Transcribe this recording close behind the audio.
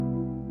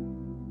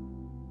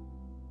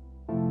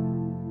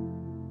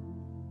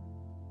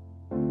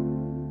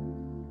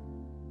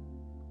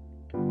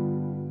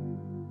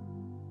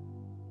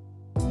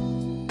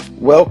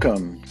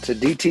Welcome to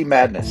DT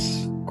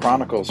Madness,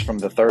 Chronicles from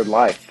the Third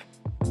Life,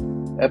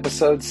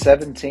 Episode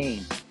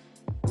 17,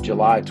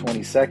 July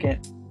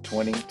 22nd,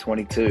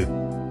 2022.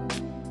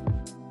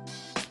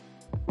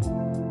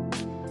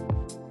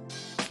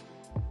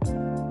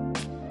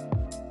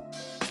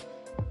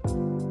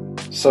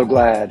 So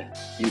glad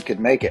you could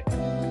make it.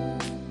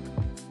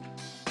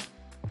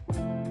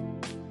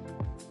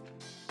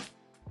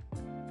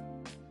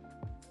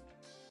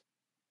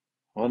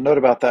 Well, note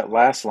about that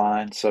last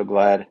line, so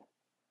glad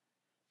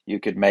you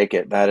could make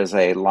it. That is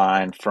a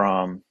line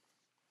from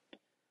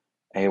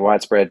a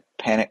Widespread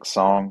Panic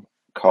song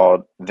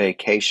called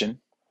Vacation.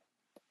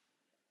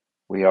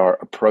 We are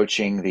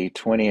approaching the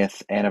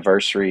 20th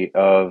anniversary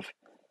of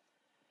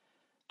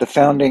the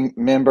founding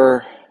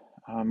member,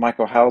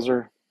 Michael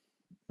Hauser,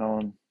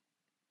 known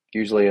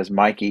usually as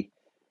Mikey,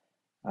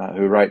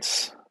 who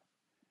writes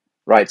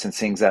and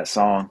sings that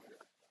song.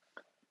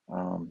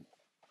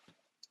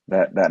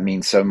 That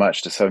means so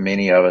much to so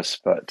many of us,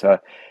 but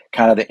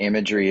kind of the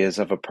imagery is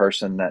of a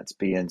person that's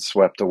being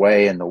swept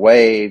away in the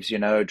waves,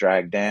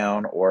 dragged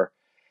down, or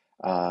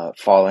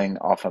falling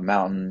off a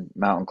mountain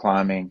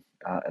climbing,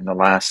 and the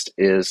last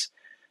is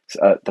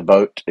the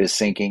boat is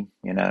sinking,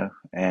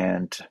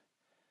 and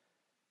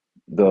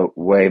the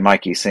way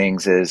Mikey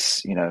sings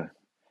is,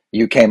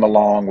 you came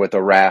along with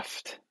a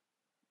raft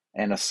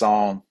and a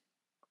song,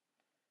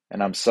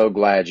 and I'm so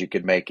glad you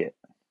could make it.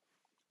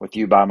 With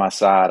you by my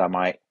side, I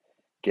might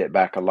get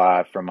back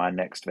alive for my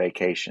next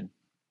vacation.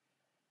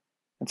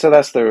 And so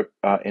that's the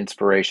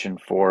inspiration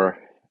for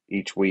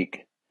each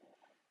week,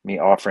 me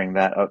offering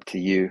that up to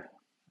you.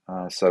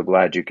 So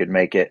glad you could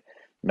make it,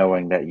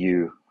 knowing that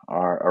you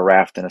are a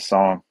raft and a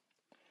song.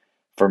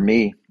 For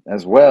me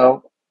as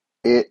well,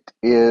 it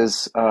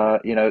is,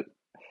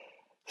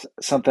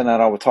 something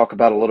that I will talk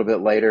about a little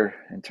bit later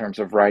in terms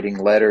of writing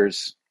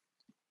letters.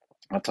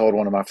 I told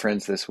one of my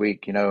friends this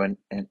week,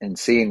 in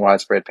seeing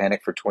Widespread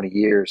Panic for 20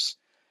 years,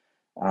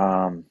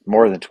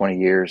 more than 20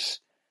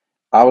 years,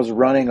 I was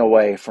running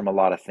away from a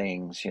lot of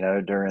things,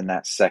 during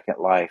that second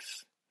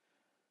life.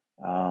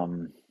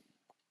 Um,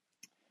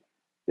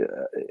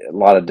 a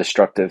lot of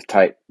destructive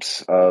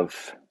types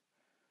of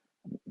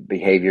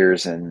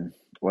behaviors and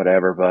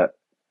whatever, but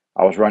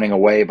I was running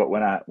away. But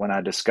when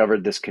I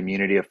discovered this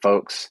community of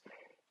folks,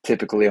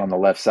 typically on the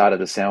left side of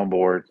the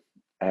soundboard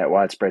at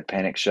Widespread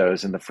Panic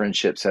shows, and the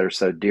friendships that are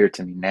so dear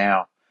to me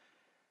now,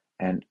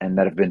 and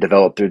that have been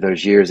developed through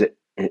those years,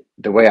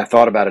 the way I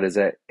thought about it is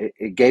that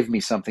it gave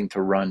me something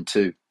to run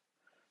toward,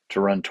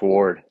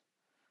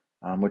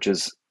 which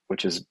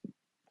is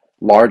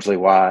largely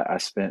why I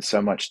spent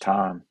so much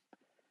time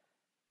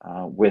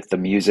with the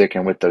music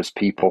and with those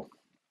people.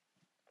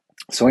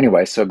 So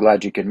anyway, so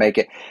glad you could make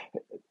it.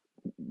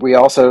 We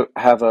also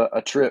have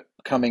a trip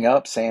coming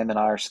up. Sam and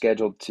I are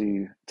scheduled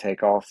to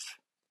take off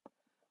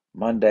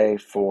Monday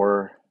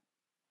for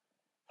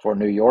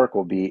New York.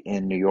 We'll be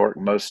in New York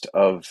most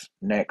of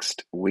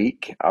next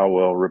week. I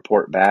will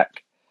report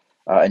back,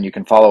 and you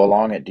can follow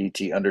along at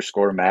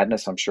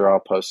DT_madness. I'm sure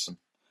I'll post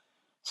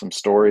some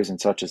stories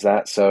and such as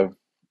that. So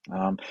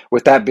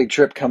with that big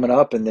trip coming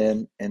up, and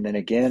then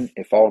again,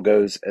 if all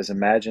goes as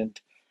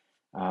imagined,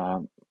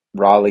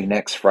 Raleigh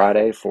next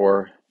Friday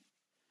for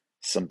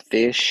some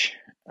fish.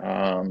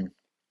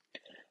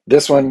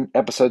 This one,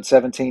 episode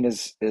 17,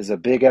 is a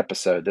big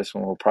episode. This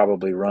one will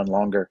probably run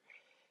longer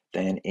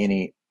than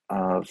any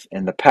of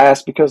in the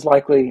past, because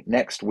likely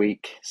next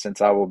week,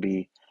 since I will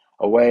be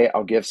away,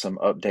 I'll give some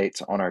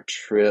updates on our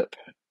trip,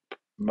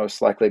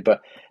 most likely, but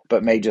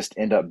may just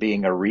end up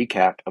being a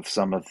recap of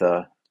some of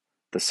the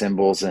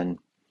symbols and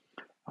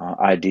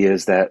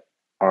ideas that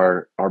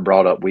are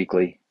brought up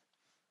weekly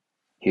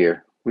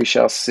here. We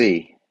shall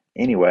see.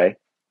 Anyway,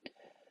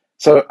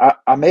 so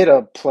I made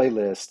a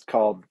playlist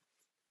called.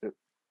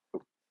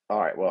 All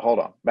right, well, hold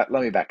on. Let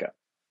me back up.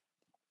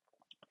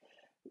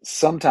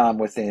 Sometime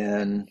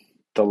within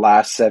the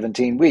last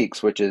 17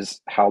 weeks, which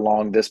is how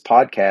long this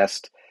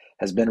podcast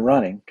has been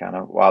running, kind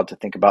of wild to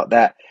think about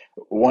that.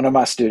 One of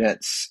my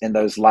students in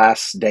those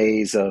last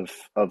days of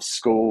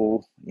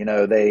school,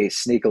 they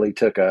sneakily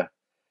took a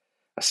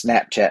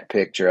Snapchat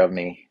picture of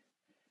me.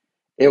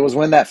 It was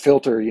when that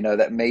filter,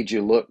 that made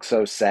you look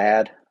so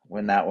sad,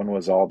 when that one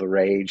was all the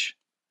rage.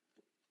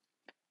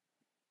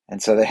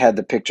 And so they had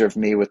the picture of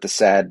me with the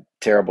sad,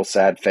 terrible,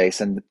 sad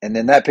face. And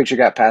then that picture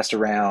got passed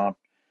around,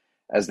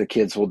 as the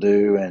kids will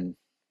do, and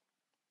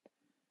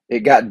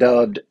it got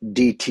dubbed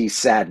DT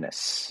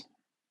Sadness.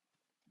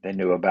 They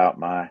knew about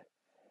my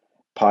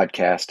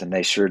podcast, and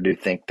they sure do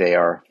think they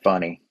are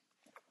funny.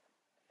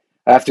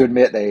 I have to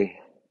admit, they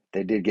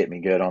did get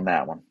me good on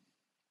that one.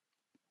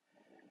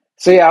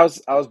 So yeah,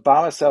 I was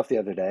by myself the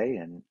other day,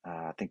 and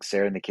I think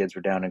Sarah and the kids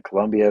were down in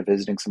Columbia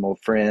visiting some old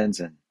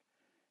friends, and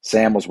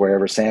Sam was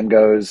wherever Sam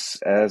goes,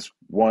 as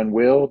one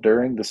will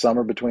during the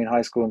summer between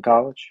high school and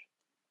college.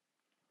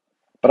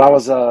 But I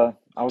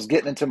was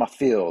getting into my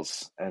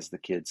feels, as the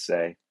kids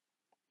say.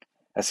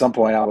 At some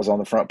point, I was on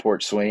the front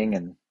porch swing,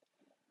 and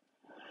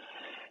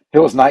it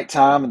was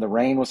nighttime, and the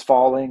rain was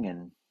falling,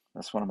 and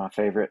that's one of my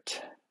favorite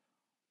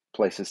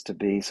places to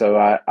be. So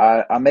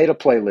I made a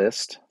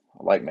playlist.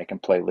 I like making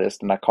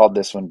playlists, and I called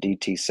this one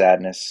DT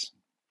Sadness.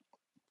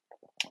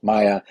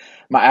 My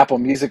Apple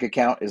Music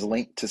account is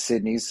linked to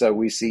Sydney's, so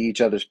we see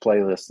each other's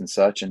playlists and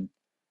such. And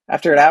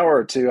after an hour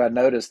or two, I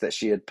noticed that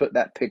she had put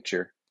that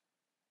picture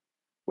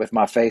with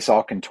my face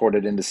all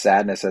contorted into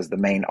sadness as the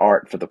main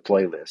art for the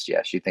playlist.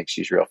 Yeah, she thinks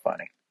she's real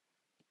funny.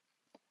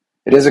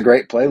 It is a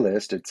great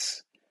playlist.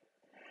 It's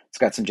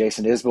got some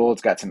Jason Isbell,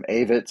 it's got some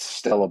Avett,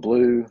 Stella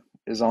Blue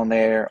is on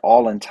there.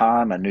 All in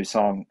Time, a new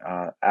song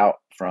out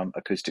from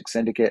Acoustic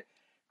Syndicate.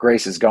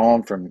 Grace is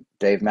Gone from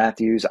Dave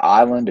Matthews.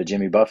 Island, a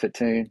Jimmy Buffett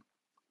tune.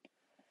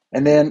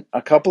 And then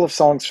a couple of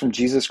songs from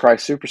Jesus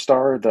Christ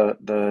Superstar,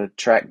 the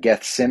track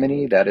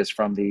Gethsemane, that is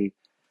from the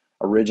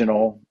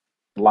original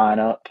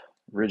lineup,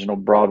 original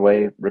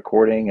Broadway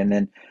recording, and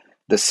then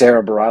the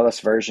Sarah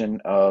Bareilles version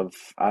of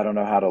I don't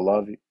know how to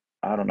love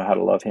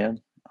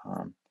him.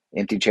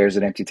 Empty Chairs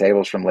at Empty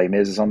Tables from Les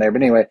Mis is on there.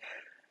 But anyway,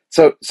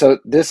 so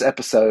this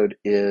episode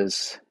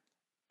is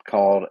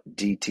called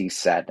DT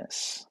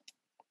Sadness.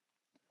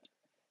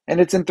 And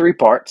it's in three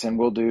parts, and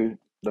we'll do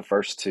the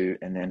first two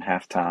and then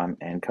halftime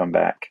and come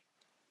back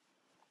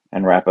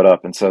and wrap it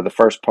up. And so the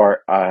first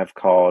part I have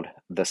called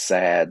The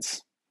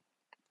Sads.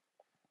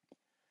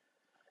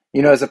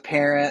 You know, as a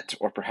parent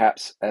or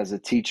perhaps as a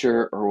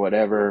teacher or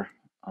whatever,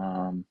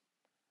 um,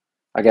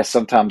 I guess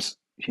sometimes,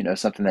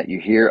 something that you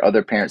hear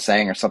other parents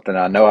saying or something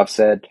I know I've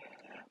said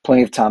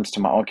plenty of times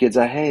to my own kids,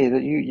 hey,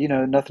 that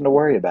nothing to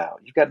worry about.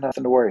 You've got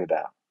nothing to worry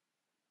about.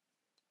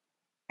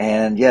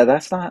 And yeah,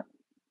 that's not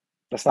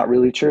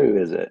really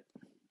true, is it?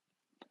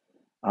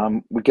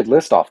 We could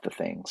list off the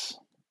things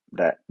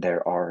that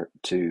there are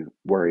to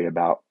worry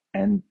about,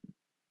 and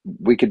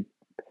we could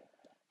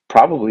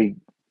probably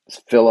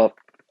fill up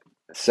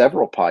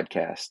several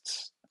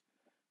podcasts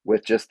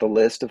with just the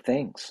list of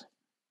things.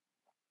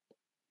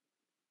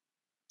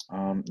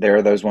 There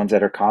are those ones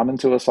that are common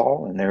to us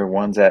all, and there are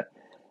ones that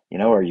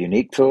are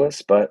unique to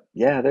us. But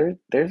yeah,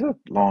 there's a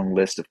long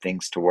list of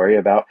things to worry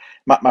about.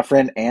 My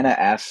friend Anna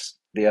asked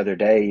the other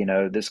day,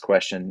 this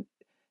question: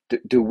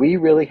 do we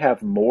really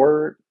have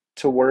more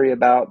to worry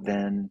about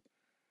than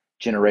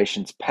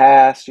generations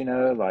past?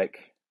 Like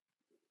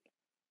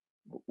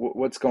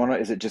what's going on?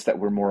 Is it just that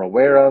we're more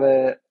aware of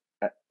it?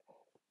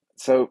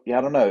 So yeah,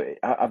 I don't know.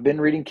 I've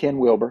been reading Ken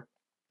Wilber,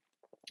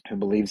 who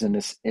believes in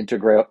this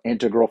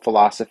integral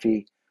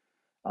philosophy,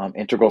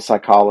 integral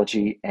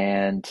psychology,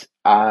 and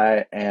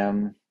I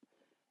am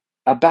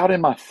about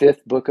in my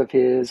fifth book of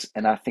his,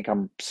 and I think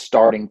I'm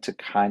starting to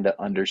kind of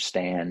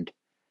understand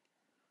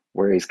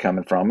where he's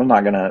coming from. I'm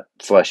not going to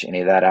flesh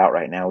any of that out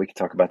right now. We can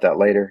talk about that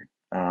later.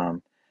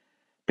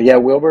 But yeah,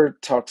 Wilbur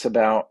talks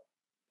about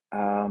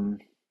um,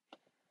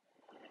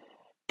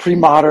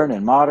 pre-modern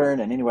and modern.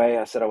 And anyway,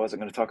 I said I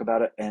wasn't going to talk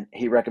about it, and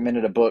he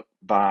recommended a book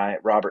by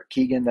Robert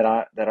Keegan that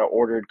I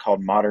ordered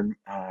called Modern,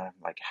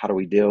 like how do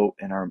we deal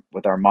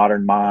with our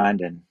modern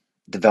mind and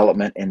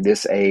development in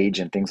this age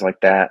and things like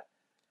that.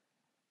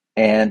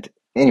 And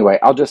anyway,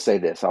 I'll just say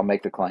this. I'll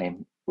make the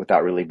claim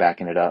without really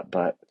backing it up.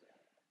 But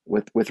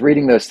with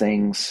reading those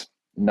things,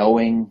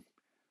 knowing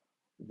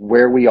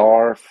where we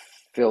are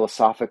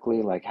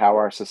philosophically, like how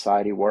our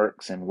society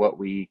works and what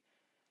we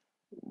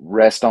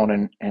rest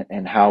on,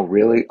 and how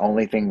really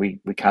only thing we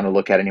kind of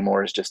look at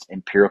anymore is just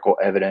empirical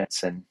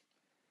evidence, and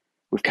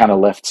we've kind of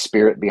left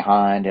spirit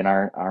behind in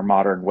our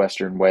modern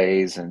Western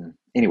ways. And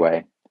anyway,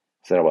 I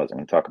said I wasn't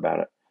going to talk about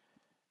it.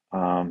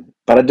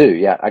 But I do,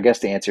 yeah. I guess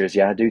the answer is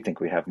yeah, I do think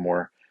we have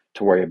more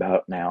to worry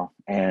about now,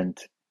 and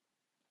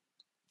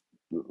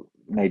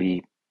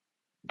maybe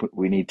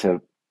we need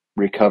to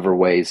recover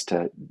ways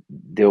to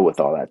deal with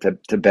all that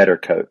to better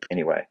cope.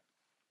 Anyway,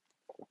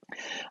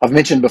 I've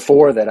mentioned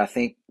before that I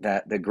think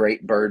that the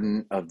great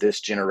burden of this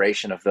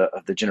generation of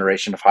the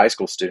generation of high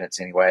school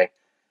students anyway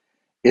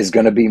is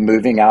going to be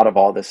moving out of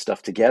all this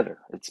stuff together.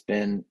 It's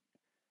been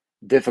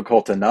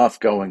difficult enough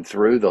going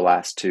through the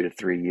last 2 to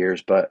 3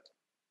 years, but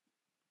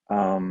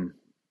um,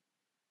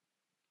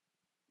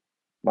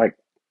 like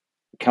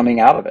coming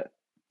out of it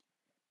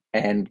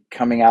and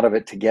coming out of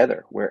it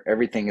together, where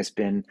everything has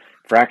been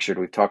fractured.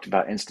 We've talked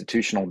about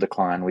institutional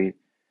decline. We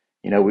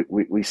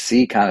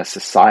see kind of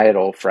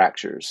societal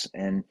fractures,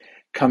 and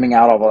coming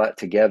out of all that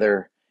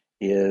together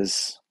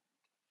is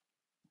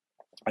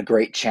a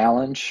great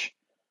challenge.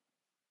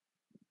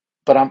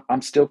 But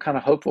I'm still kind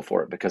of hopeful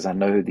for it because I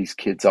know who these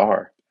kids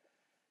are.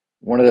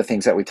 One of the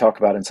things that we talk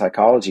about in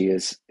psychology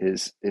is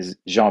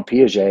Jean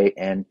Piaget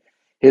and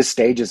his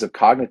stages of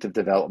cognitive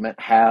development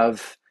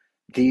have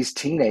these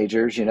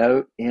teenagers,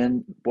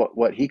 in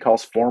what he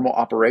calls formal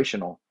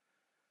operational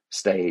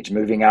stage,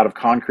 moving out of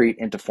concrete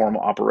into formal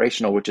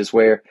operational, which is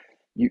where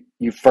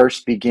you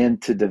first begin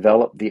to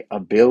develop the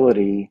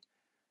ability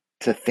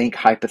to think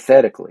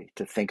hypothetically,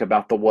 to think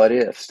about the what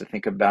ifs, to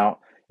think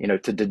about,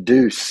 to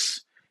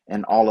deduce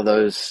and all of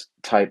those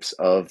types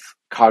of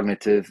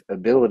cognitive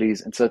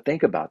abilities. And so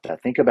think about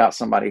that. Think about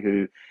somebody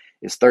who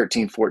is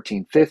 13,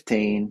 14,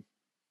 15,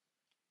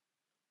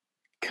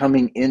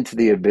 coming into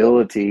the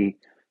ability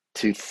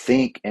to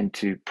think and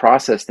to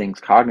process things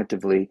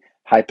cognitively.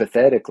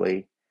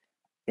 hypothetically,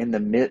 in the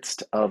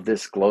midst of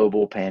this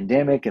global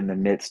pandemic, in the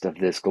midst of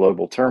this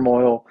global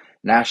turmoil,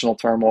 national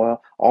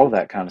turmoil, all of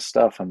that kind of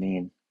stuff. I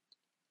mean,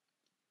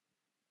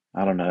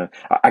 I don't know.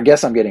 I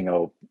guess I'm getting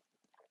old.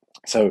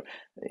 So,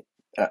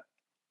 uh,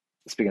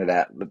 speaking of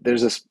that,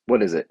 there's this.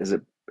 What is it? Is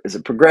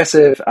it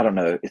progressive? I don't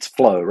know. It's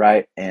Flow,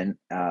 right? And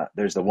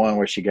there's the one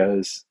where she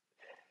goes,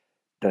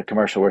 the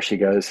commercial where she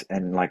goes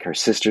and like her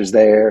sister's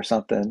there or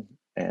something,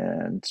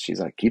 and she's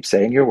like, "Keep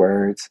saying your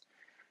words."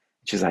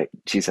 She's like,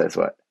 she says,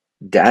 "What?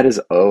 Dad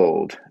is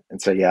old."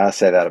 And so yeah, I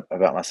say that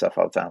about myself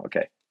all the time.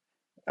 Okay,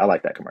 I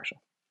like that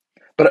commercial.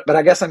 But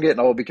I guess I'm getting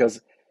old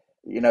because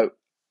you know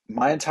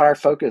my entire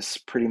focus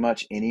pretty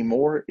much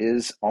anymore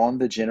is on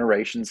the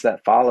generations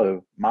that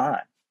follow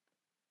mine.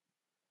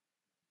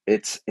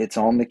 It's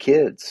on the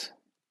kids.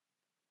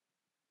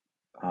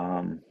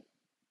 Um,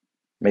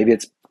 maybe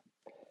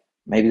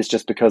it's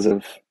just because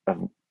of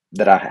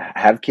that I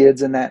have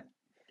kids in that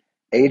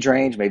age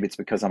range. Maybe it's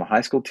because I'm a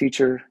high school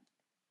teacher.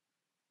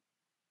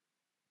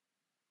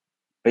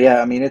 But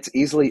yeah, I mean, it's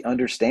easily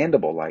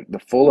understandable, like the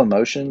full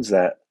emotions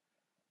that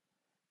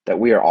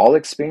we are all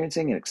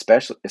experiencing, and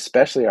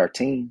especially our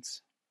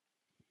teens.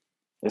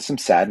 There's some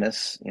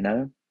sadness, you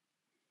know.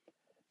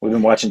 We've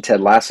been watching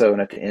Ted Lasso,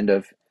 and at the end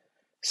of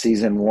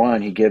season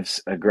one, he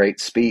gives a great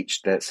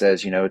speech that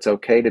says, it's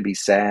okay to be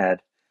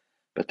sad,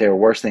 but there are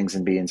worse things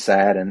than being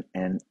sad,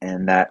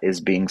 and that is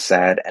being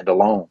sad and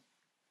alone.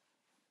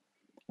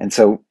 And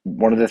so,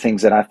 one of the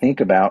things that I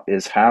think about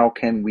is how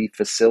can we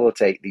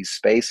facilitate these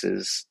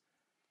spaces?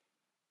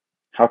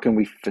 How can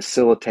we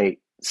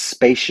facilitate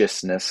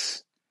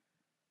spaciousness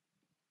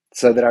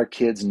so that our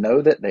kids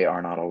know that they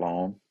are not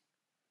alone,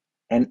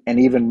 and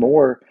even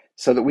more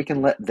so that we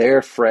can let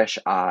their fresh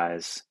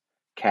eyes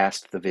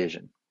cast the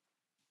vision.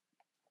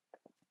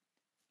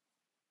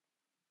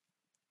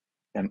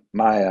 And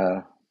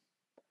my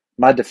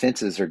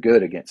defenses are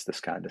good against this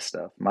kind of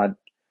stuff. My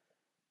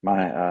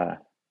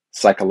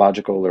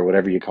psychological, or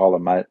whatever you call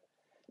them,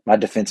 my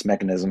defense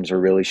mechanisms are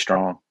really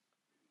strong.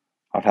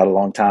 I've had a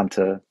long time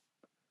to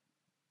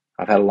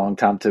I've had a long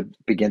time to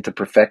begin to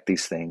perfect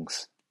these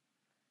things.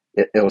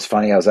 It was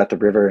funny. I was at the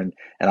river, and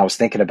I was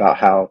thinking about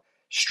how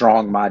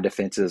strong my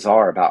defenses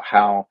are, about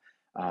how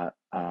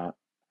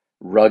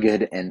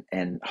rugged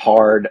and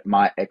hard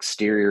my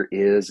exterior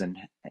is, and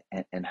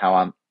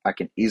how I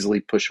can easily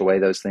push away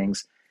those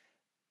things,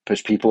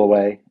 push people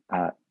away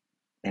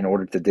in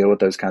order to deal with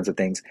those kinds of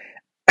things.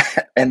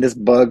 And this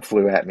bug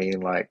flew at me,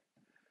 and like,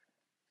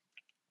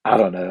 I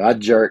don't know, I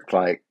jerked,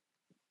 like,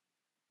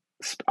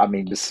 I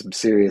mean, just some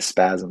serious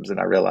spasms, and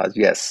I realized,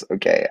 yes,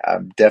 okay, I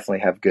definitely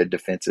have good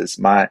defenses.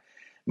 My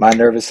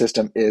nervous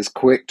system is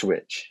quick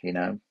twitch.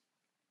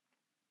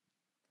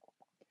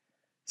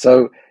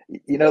 So,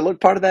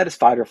 look, part of that is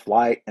fight or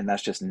flight, and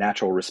that's just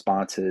natural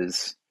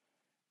responses.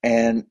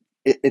 And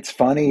it's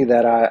funny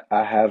that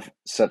I have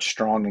such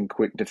strong and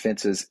quick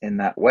defenses in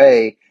that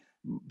way,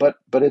 but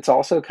it's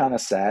also kind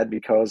of sad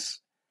because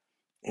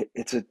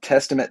it's a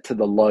testament to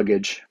the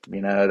luggage,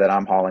 that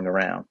I'm hauling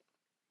around.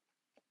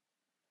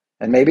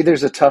 And maybe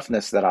there's a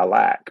toughness that I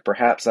lack.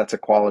 Perhaps that's a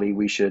quality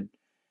we should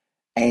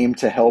aim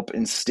to help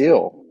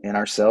instill in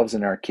ourselves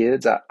and our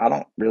kids. I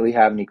don't really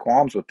have any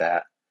qualms with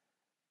that.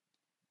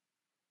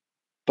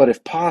 But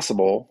if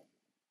possible,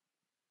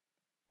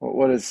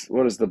 what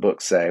does the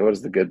book say? What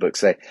does the good book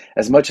say?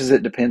 As much as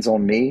it depends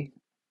on me,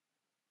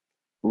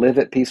 live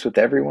at peace with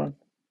everyone.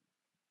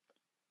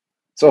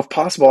 So if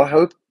possible, I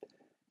hope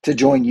to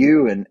join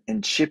you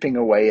in chipping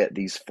away at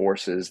these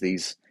forces,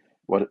 these,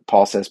 what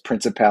Paul says,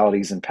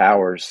 principalities and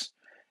powers,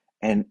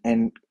 and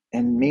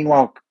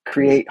meanwhile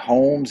create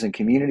homes and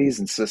communities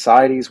and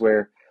societies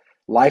where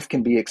life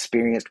can be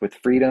experienced with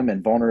freedom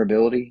and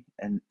vulnerability.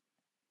 And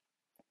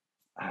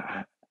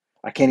I,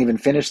 I can't even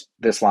finish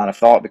this line of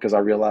thought because I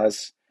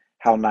realize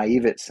how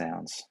naive it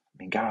sounds.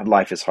 I mean, God,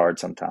 life is hard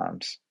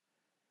sometimes.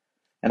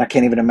 And I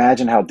can't even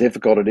imagine how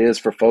difficult it is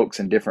for folks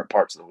in different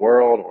parts of the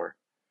world or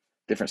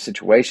different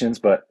situations.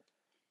 But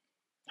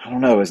I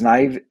don't know, as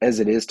naive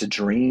as it is to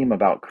dream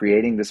about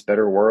creating this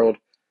better world,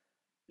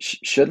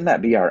 shouldn't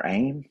that be our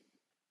aim?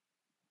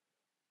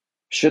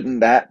 Shouldn't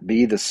that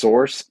be the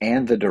source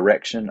and the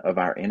direction of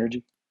our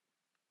energy?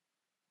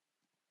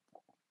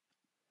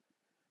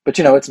 But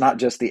it's not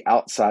just the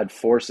outside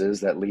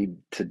forces that lead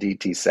to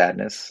DT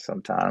sadness.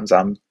 Sometimes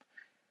I'm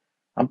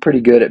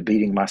pretty good at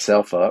beating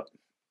myself up.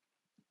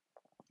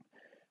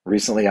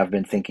 Recently, I've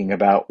been thinking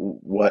about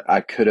what I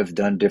could have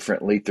done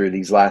differently through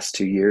these last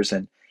 2 years,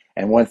 and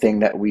one thing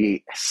that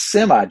we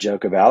semi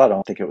joke about, I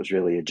don't think it was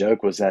really a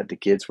joke, was that the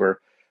kids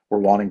were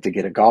wanting to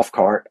get a golf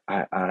cart.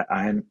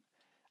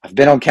 I've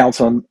been on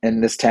council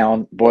in this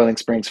town, Boiling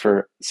Springs,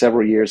 for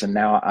several years, and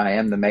now I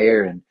am the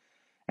mayor. And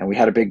we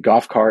had a big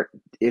golf cart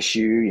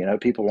issue.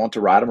 People want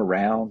to ride them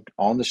around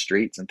on the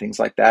streets and things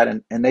like that,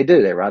 and they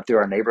do. They ride through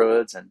our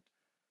neighborhoods, and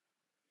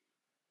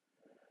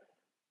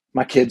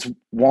my kids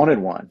wanted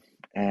one,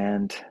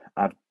 and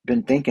I've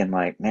been thinking,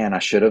 like, man, I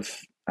should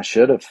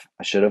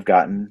have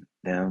gotten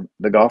them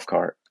the golf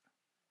cart,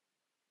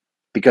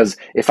 because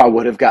if I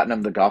would have gotten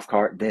them the golf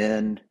cart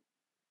then,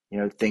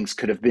 things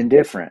could have been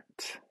different.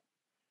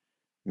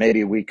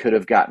 Maybe we could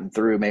have gotten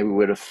through, maybe we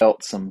would have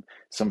felt some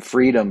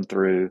freedom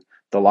through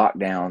the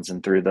lockdowns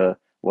and through the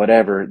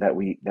whatever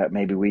that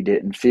maybe we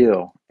didn't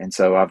feel. And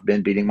so I've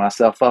been beating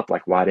myself up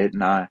like, why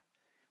didn't I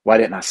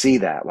see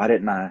that? Why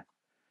didn't I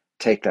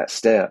take that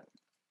step?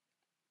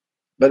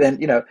 But then,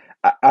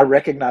 I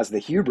recognize the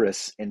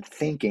hubris in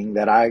thinking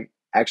that I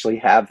actually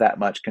have that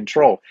much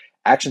control.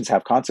 Actions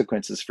have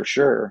consequences for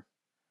sure,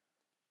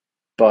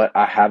 but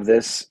I have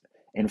this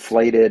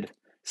inflated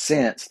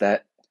sense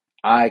that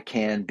I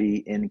can be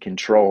in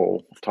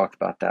control. We've talked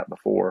about that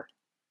before,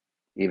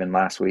 even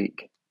last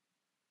week.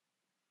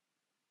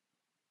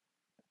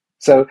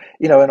 So,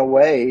 in a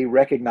way,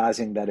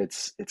 recognizing that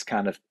it's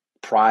kind of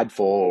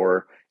prideful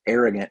or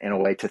arrogant in a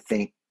way to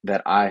think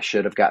that I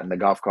should have gotten the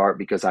golf cart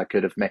because I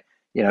could have made,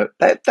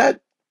 that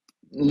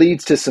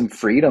leads to some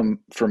freedom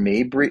for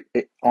me.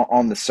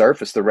 On the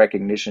surface, the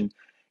recognition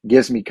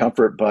gives me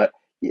comfort, but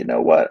you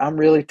know what? I'm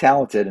really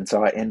talented, and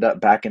so I end up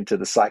back into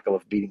the cycle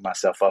of beating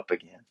myself up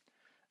again.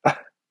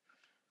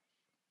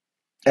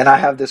 And I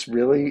have this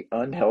really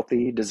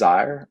unhealthy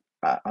desire.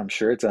 I'm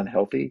sure it's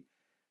unhealthy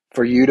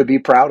for you to be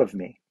proud of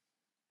me.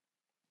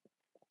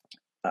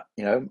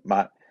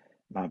 My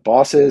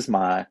bosses,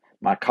 my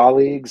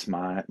colleagues,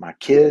 my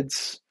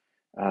kids,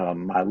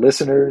 my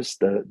listeners,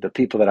 the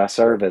people that I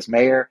serve as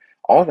mayor,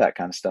 all that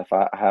kind of stuff.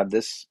 I have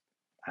this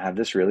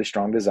really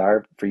strong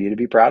desire for you to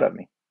be proud of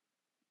me.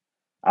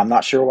 I'm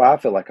not sure why I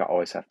feel like I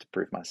always have to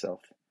prove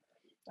myself.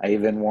 I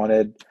even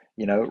wanted,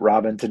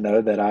 Robin to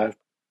know that I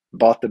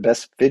bought the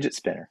best fidget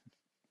spinner.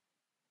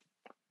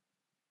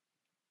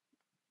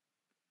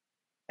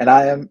 And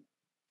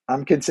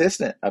I'm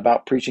consistent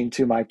about preaching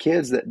to my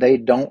kids that they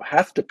don't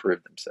have to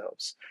prove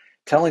themselves,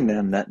 telling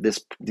them that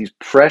these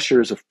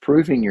pressures of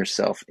proving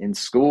yourself in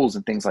schools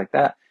and things like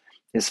that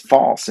is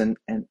false. And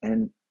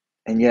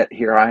yet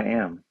here I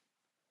am,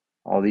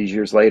 all these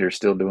years later,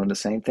 still doing the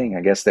same thing.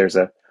 I guess there's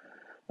a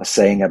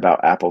saying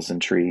about apples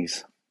and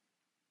trees.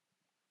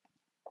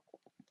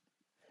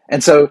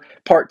 And so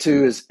part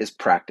two is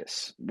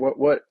practice.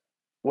 What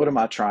am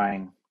I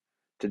trying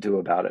to do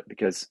about it?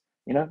 Because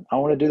I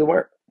want to do the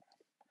work.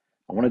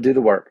 I want to do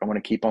the work. I want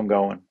to keep on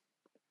going,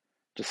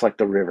 just like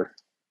the river.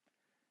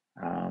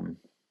 Um,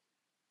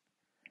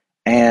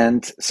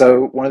 and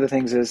so one of the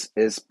things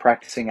is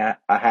practicing a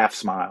half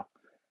smile,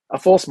 a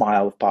full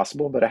smile if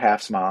possible, but a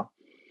half smile.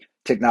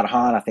 Thich Nhat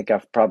Hanh, I think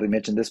I've probably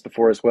mentioned this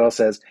before as well,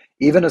 says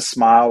even a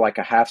smile like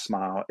a half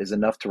smile is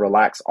enough to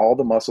relax all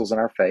the muscles in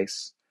our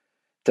face,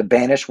 to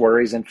banish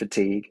worries and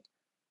fatigue.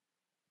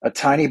 A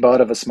tiny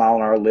bud of a smile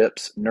on our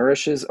lips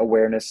nourishes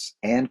awareness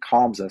and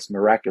calms us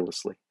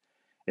miraculously.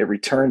 It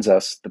returns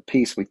us the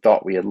peace we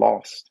thought we had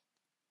lost.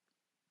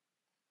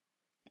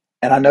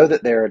 And I know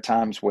that there are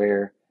times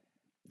where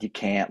you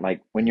can't,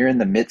 like when you're in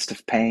the midst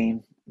of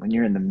pain, when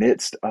you're in the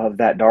midst of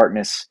that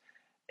darkness,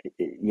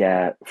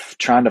 yeah,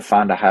 trying to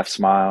find a half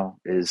smile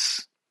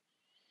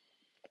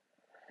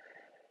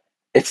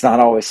it's not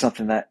always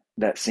something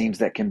that seems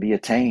that can be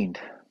attained.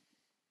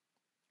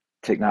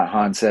 Thich Nhat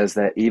Hanh says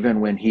that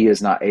even when he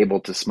is not able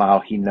to smile,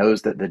 he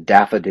knows that the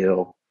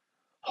daffodil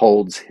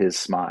holds his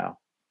smile.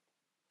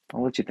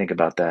 I'll let you think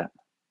about that.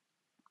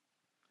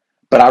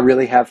 But I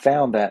really have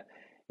found that,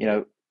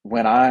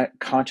 when I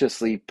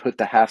consciously put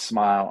the half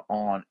smile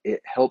on,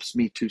 it helps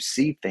me to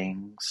see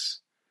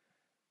things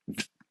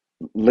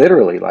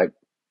literally, like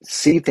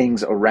see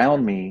things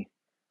around me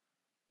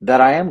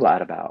that I am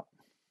glad about.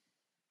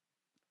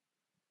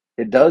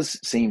 It does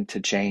seem to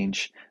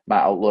change my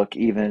outlook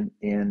even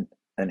in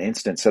an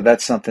instant. So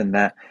that's something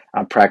that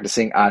I'm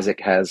practicing. Isaac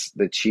has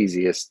the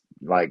cheesiest,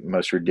 like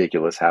most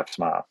ridiculous half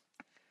smile,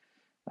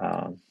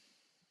 um,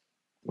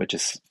 which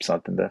is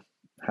something to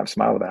have a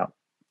smile about.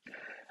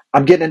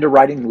 I'm getting into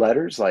writing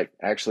letters, like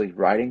actually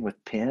writing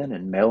with pen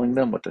and mailing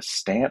them with a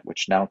stamp,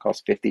 which now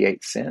costs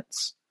 58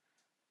 cents.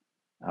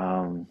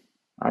 Um,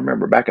 I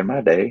remember back in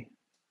my day,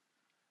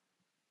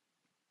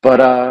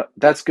 but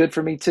that's good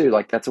for me too.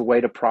 Like that's a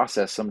way to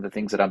process some of the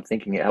things that I'm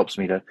thinking. It helps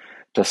me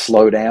to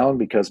slow down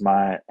because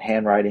my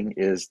handwriting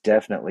is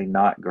definitely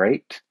not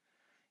great.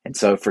 And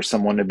so for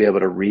someone to be able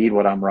to read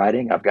what I'm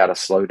writing, I've got to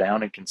slow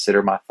down and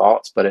consider my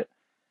thoughts, but it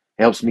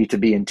helps me to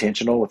be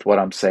intentional with what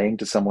I'm saying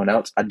to someone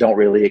else. I don't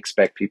really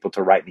expect people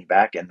to write me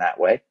back in that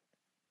way.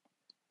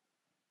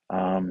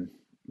 Um,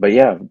 but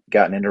yeah, I've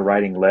gotten into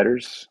writing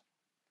letters.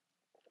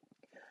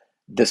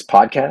 This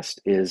podcast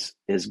is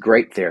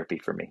great therapy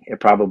for me. It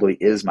probably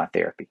is my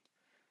therapy.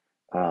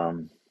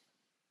 Um,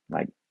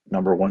 like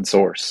number one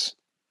source.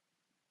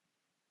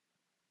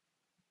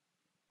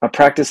 A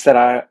practice that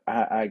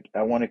I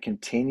want to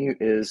continue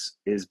is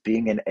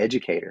being an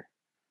educator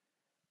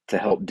to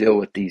help deal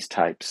with these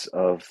types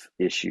of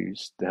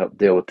issues, to help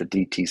deal with the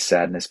DT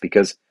sadness,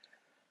 because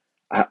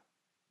I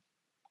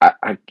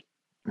I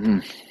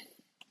mm,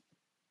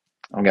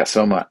 I've got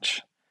so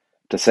much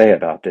to say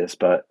about this,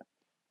 but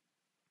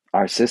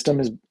our system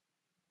is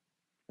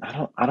I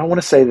don't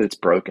want to say that it's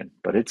broken,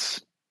 but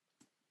it's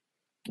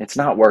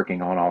not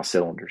working on all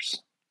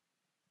cylinders.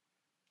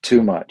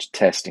 Too much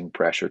testing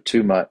pressure,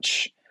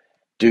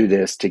 do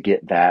this to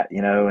get that,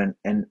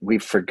 and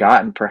we've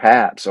forgotten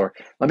perhaps, or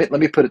let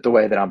me put it the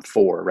way that I'm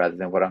for rather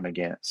than what I'm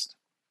against.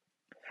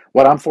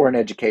 What I'm for in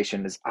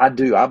education is I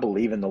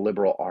believe in the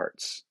liberal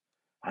arts.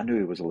 I knew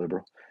he was a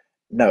liberal.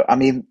 No, I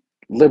mean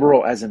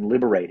liberal as in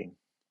liberating,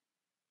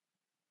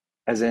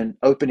 as in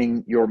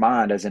opening your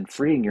mind, as in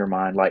freeing your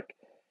mind. Like,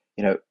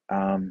 you know,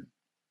 um,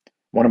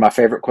 one of my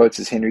favorite quotes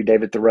is Henry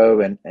David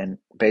Thoreau, and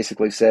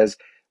basically says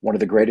one of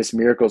the greatest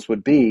miracles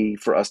would be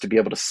for us to be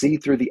able to see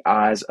through the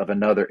eyes of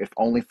another, if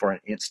only for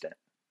an instant,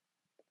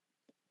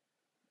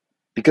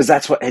 because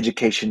that's what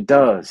education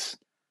does.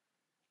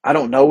 I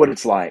don't know what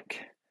it's like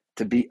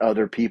to be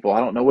other people.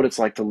 I don't know what it's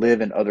like to live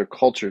in other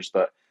cultures,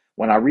 but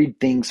when I read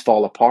things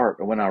fall apart,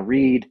 or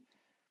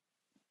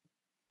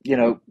you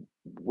know,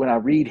 when I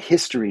read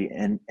history,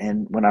 and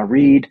when I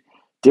read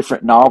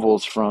different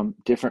novels from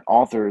different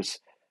authors,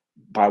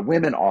 by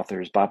women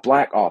authors, by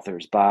black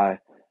authors, by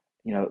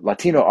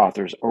Latino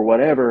authors or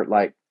whatever,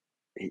 like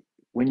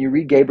when you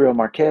read Gabriel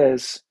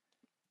Marquez,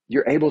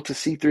 you're able to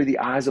see through the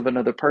eyes of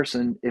another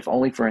person, if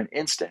only for an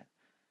instant.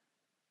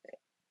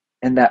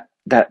 And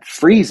that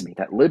frees me,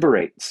 that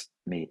liberates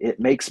me. It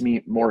makes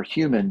me more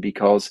human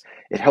because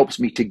it helps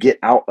me to get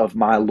out of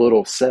my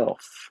little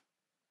self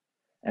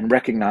and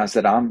recognize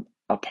that I'm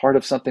a part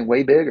of something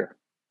way bigger.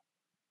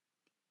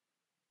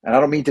 And I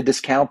don't mean to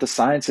discount the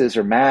sciences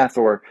or math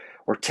or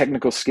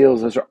technical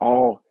skills. Those are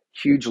all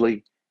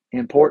hugely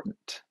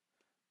important,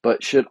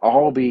 but should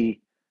all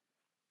be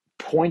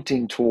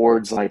pointing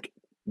towards like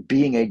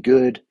being a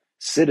good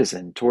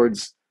citizen,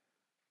 towards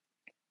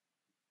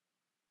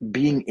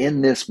being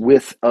in this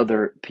with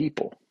other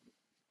people.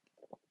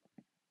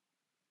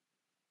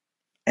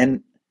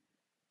 And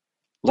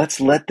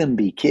let's let them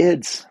be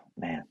kids,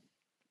 man.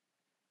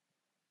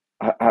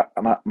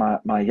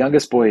 My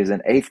youngest boy is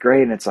in eighth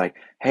grade, and it's like,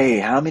 hey,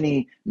 how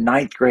many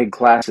ninth grade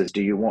classes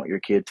do you want your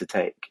kid to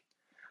take?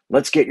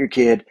 Let's get your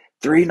kid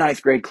three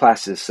ninth grade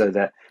classes, so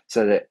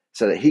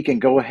that he can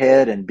go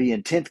ahead and be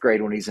in 10th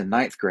grade when he's in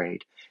ninth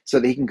grade, so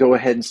that he can go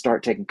ahead and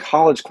start taking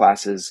college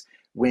classes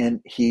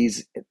when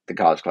he's the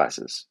college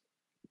classes,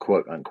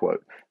 quote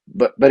unquote.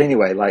 But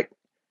anyway, like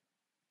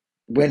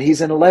when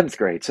he's in 11th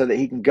grade, so that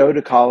he can go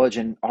to college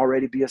and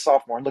already be a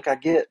sophomore. And look, I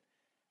get,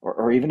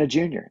 or even a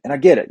junior, and I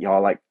get it,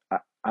 y'all. Like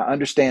I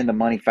understand the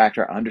money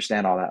factor. I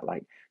understand all that.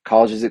 Like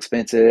college is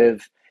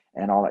expensive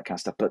and all that kind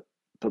of stuff. But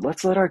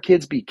let's let our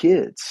kids be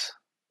kids.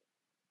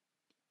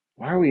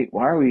 Why are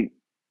we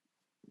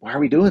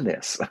doing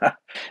this?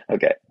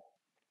 Okay.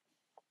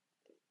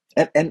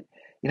 And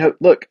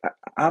look,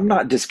 I'm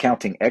not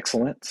discounting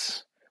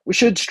excellence. We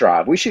should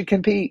strive. We should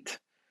compete.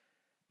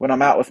 When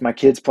I'm out with my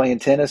kids playing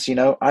tennis,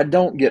 I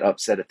don't get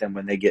upset at them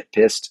when they get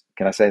pissed.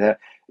 Can I say that?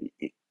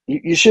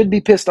 You should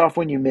be pissed off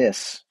when you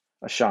miss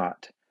a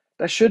shot.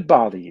 That should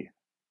bother you.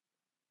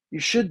 You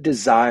should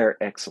desire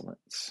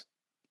excellence.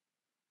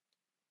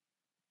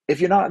 If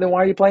you're not, then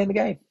why are you playing the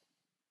game?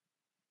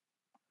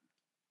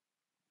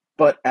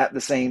 But at the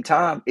same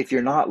time, if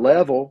you're not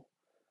level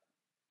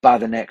by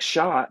the next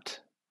shot,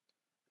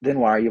 then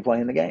why are you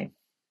playing the game?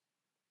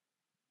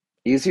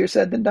 Easier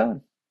said than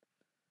done.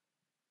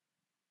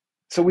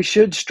 So we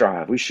should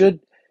strive. We should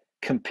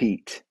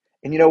compete.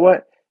 And you know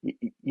what?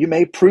 You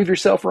may prove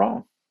yourself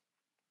wrong.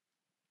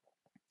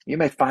 You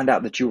may find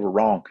out that you were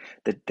wrong,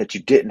 that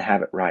you didn't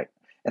have it right.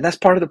 And that's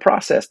part of the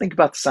process. Think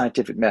about the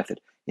scientific method.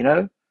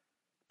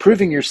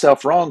 Proving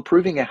yourself wrong,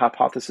 proving a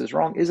hypothesis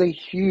wrong is a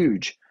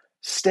huge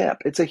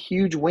step. It's a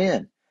huge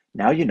win.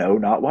 Now you know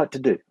not what to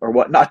do or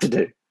what not to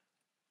do.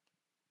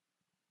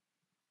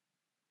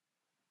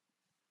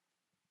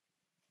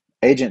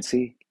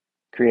 Agency,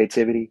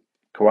 creativity,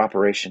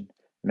 cooperation,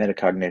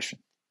 metacognition.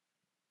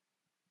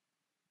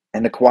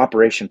 And the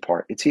cooperation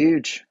part, it's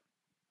huge.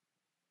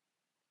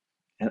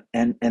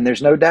 And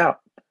there's no doubt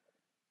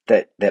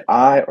that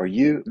I or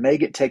you may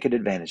get taken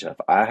advantage of.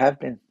 I have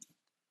been,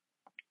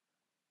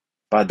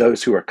 by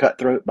those who are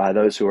cutthroat, by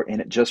those who are in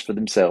it just for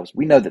themselves.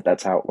 We know that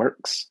that's how it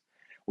works.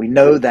 We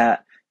know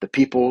that the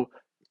people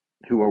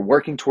who are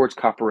working towards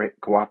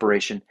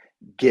cooperation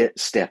get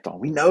stepped on.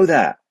 We know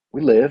that.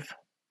 We live.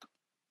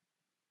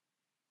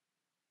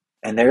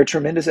 And there are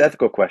tremendous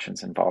ethical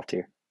questions involved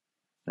here,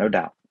 no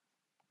doubt.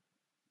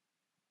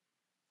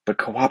 But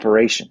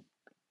cooperation,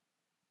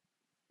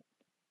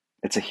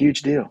 it's a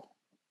huge deal.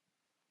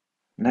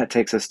 And that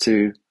takes us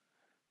to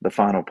the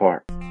final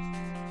part.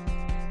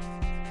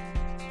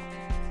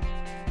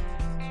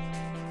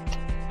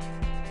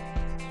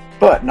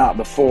 But not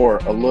before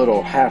a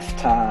little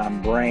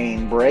halftime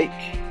brain break.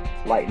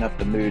 Lighten up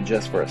the mood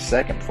just for a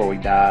second before we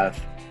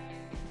dive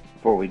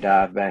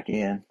back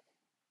in.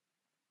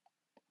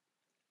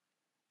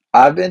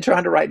 I've been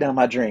trying to write down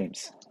my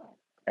dreams,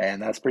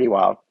 and that's pretty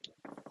wild.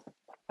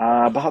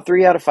 About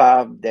 3 out of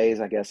 5 days,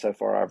 I guess, so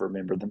far I've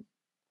remembered them.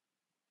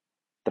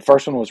 The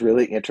first one was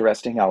really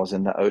interesting. I was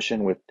in the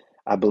ocean with,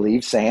 I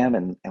believe, Sam,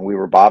 and we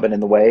were bobbing in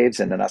the waves,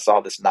 and then I saw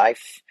this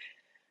knife,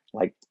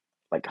 like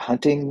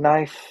hunting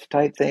knife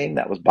type thing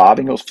that was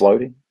bobbing. It was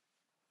floating,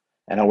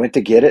 and I went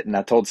to get it, and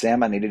I told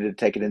Sam I needed to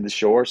take it in the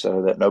shore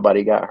so that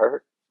nobody got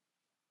hurt.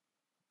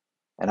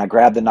 And I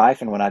grabbed the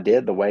knife, and when I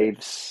did, the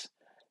waves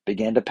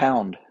began to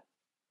pound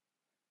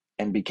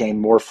and became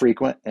more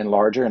frequent and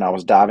larger. And I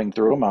was diving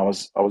through them. I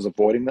was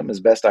avoiding them as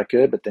best I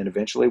could, but then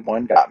eventually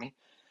one got me,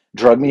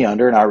 drug me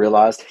under, and I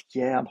realized,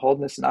 yeah, I'm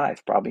holding this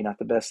knife. Probably not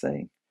the best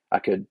thing. I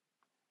could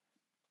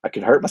I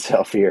could hurt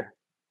myself here.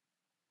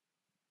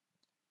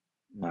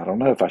 I don't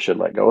know if I should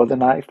let go of the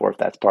knife or if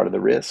that's part of the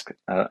risk.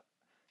 The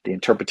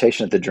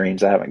interpretation of the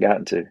dreams I haven't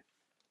gotten to.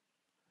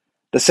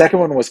 The second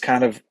one was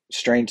kind of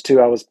strange too.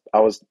 I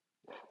was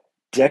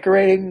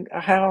decorating a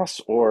house,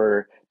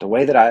 or the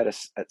way that I had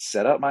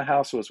set up my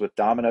house was with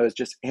dominoes,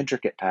 just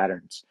intricate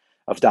patterns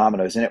of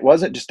dominoes. And it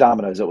wasn't just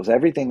dominoes, it was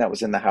everything that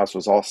was in the house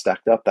was all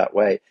stacked up that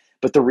way.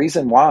 But the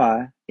reason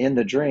why in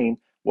the dream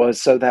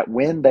was so that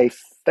when they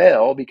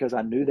fell, because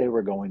I knew they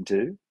were going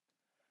to,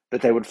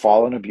 that they would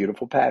fall in a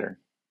beautiful pattern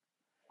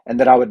and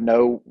that I would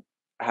know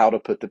how to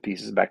put the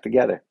pieces back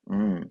together.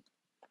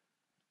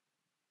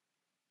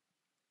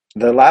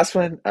 The last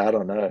one, I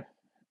don't know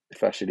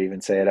if I should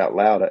even say it out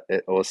loud.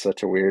 It was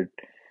such a weird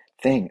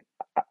thing.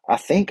 I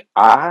think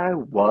I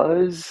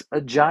was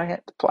a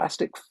giant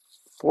plastic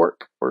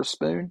fork or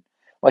spoon,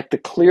 like the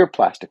clear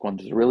plastic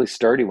ones, the really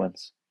sturdy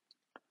ones.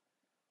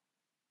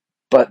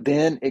 But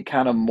then it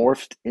kind of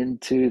morphed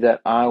into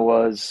that I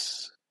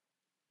was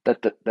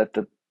that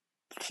the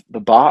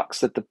box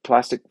that the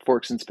plastic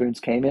forks and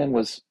spoons came in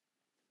was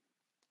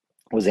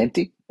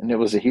empty, and it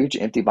was a huge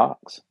empty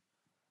box.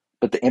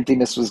 But the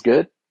emptiness was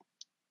good.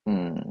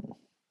 Hmm.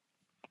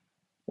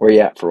 Where you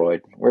at,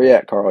 Freud? Where you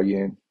at, Carl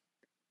Jung?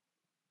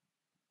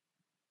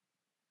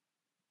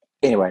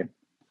 Anyway,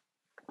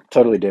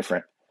 totally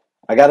different.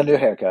 I got a new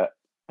haircut.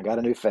 I got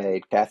a new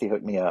fade. Kathy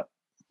hooked me up,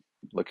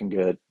 looking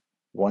good.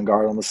 One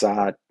guard on the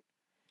side.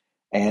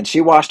 And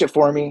she washed it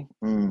for me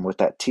with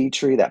that tea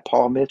tree, that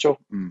Paul Mitchell.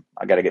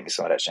 I got to get me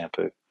some of that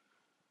shampoo.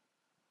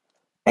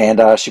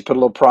 And she put a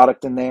little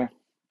product in there,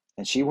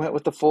 and she went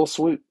with the full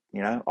swoop,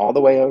 all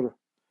the way over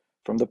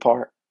from the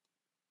part.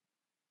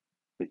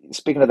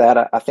 Speaking of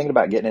that, I think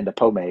about getting into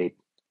pomade.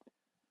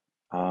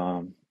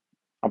 Um,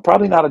 I'm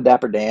probably not a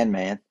Dapper Dan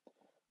man,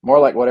 more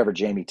like whatever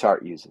Jamie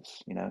Tart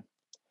uses.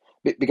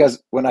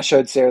 Because when I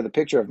showed Sarah the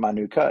picture of my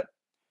new cut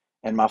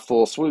and my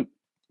full swoop,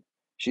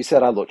 she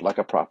said I looked like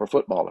a proper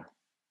footballer.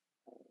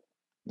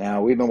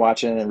 Now, we've been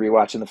watching and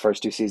rewatching the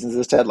first two seasons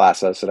of Ted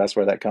Lasso, so that's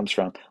where that comes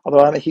from.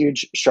 Although I'm a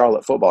huge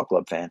Charlotte Football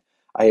Club fan,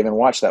 I even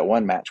watched that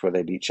one match where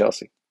they beat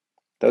Chelsea.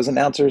 Those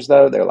announcers,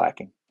 though, they're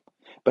lacking.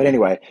 But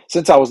anyway,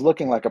 since I was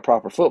looking like a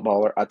proper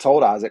footballer, I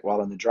told Isaac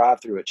while in the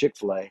drive-through at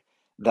Chick-fil-A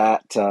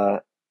that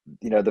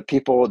the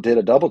people did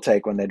a double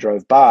take when they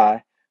drove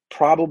by,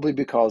 probably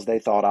because they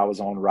thought I was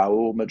on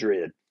Raul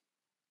Madrid,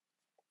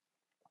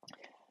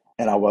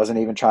 and I wasn't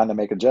even trying to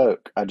make a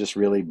joke. I just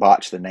really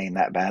botched the name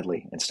that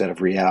badly. Instead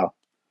of Real,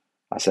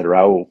 I said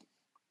Raul.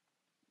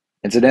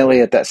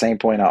 Incidentally, at that same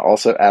point, I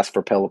also asked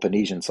for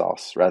Peloponnesian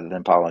sauce rather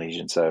than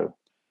Polynesian, so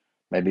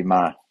maybe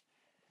my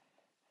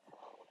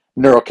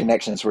neural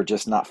connections were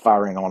just not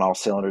firing on all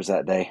cylinders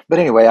that day. But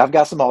anyway, I've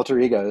got some alter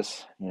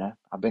egos.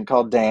 I've been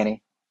called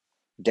Danny,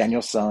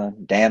 Daniel's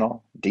son,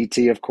 Daniel,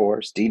 DT, of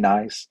course, D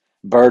Nice,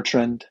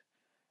 Bertrand,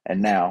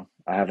 and now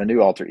I have a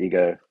new alter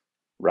ego,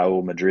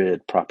 Raul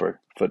Madrid,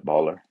 proper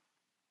footballer.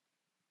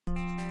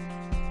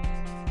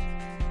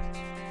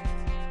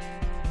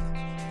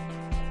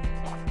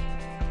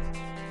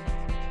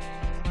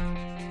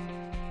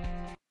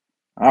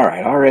 All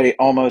right, already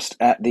almost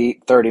at the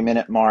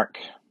 30-minute mark.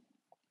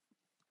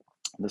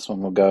 This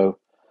one will go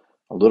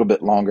a little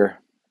bit longer.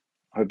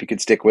 I hope you could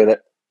stick with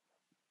it.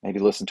 Maybe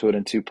listen to it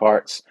in two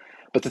parts.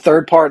 But the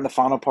third part and the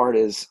final part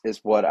is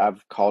what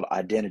I've called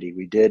identity.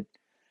 We did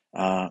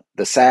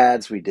the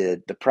SADS, we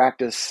did the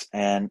practice,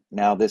 and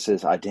now this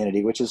is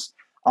identity, which is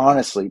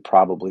honestly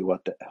probably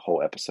what the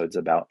whole episode's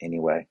about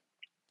anyway.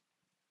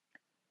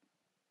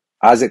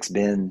 Isaac's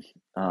been,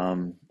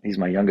 he's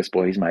my youngest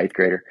boy. He's my eighth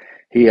grader.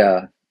 He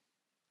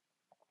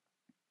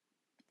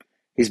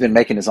he's been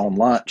making his own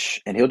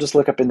lunch, and he'll just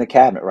look up in the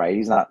cabinet. Right,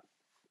 he's not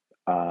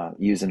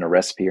using a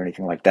recipe or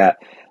anything like that.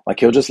 Like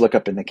he'll just look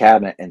up in the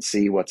cabinet and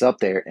see what's up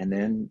there, and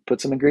then put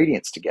some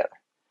ingredients together.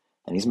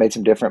 And he's made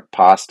some different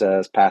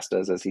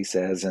pastas, as he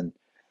says, and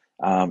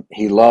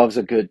he loves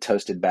a good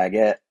toasted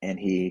baguette, and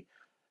he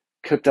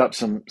cooked up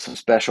some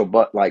special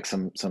like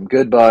some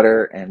good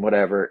butter and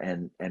whatever,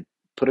 and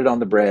put it on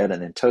the bread,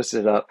 and then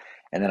toasted it up.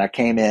 And then I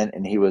came in,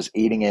 and he was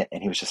eating it,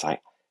 and he was just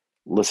like,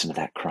 "Listen to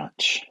that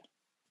crunch."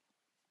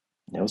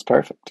 And it was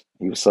perfect.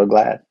 He was so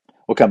glad.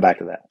 We'll come back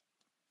to that.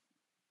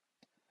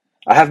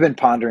 I have been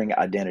pondering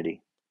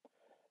identity,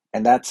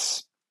 and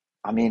that's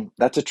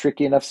a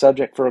tricky enough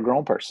subject for a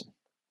grown person.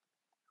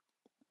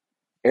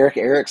 Eric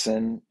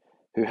Erickson,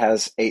 who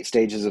has 8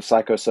 stages of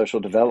psychosocial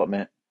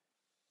development,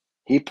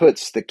 he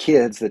puts the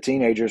kids, the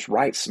teenagers,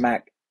 right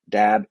smack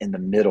dab in the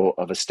middle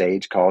of a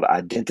stage called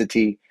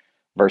identity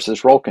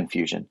versus role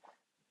confusion.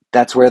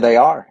 That's where they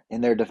are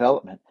in their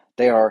development.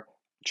 They are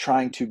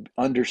trying to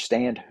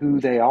understand who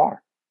they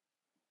are.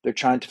 They're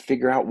trying to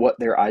figure out what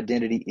their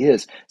identity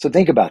is. So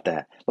think about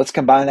that. Let's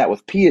combine that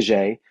with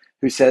Piaget,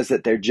 who says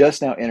that they're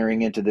just now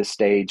entering into this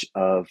stage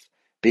of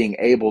being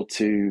able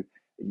to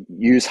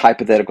use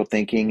hypothetical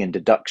thinking and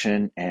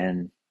deduction.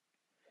 And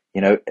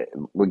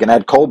we're going to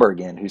add Kohlberg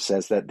in, who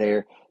says that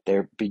they're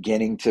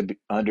beginning to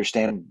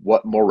understand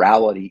what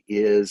morality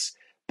is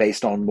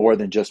based on more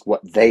than just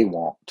what they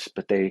want,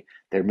 but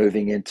they're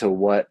moving into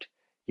what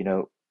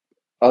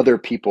other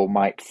people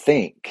might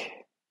think,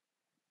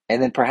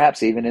 and then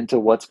perhaps even into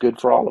what's good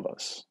for all of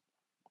us.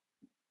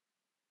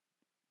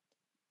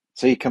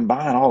 So you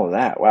combine all of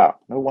that. Wow,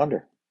 no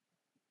wonder.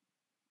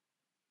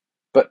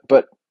 But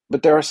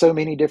there are so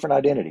many different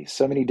identities,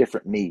 so many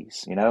different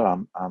me's.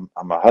 I'm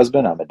a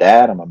husband, I'm a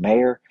dad, I'm a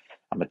mayor,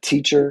 I'm a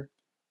teacher,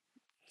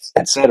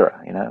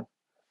 etc.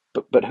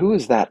 But who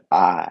is that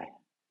I,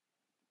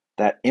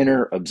 that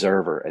inner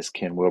observer, as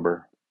Ken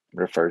Wilber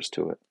refers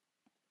to it?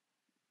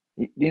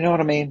 You know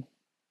what I mean?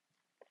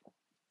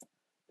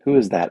 Who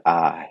is that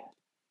I?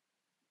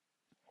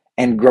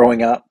 And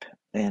growing up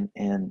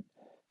in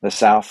the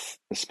South,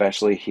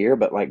 especially here,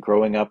 but like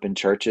growing up in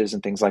churches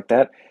and things like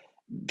that,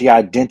 the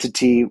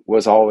identity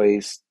was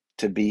always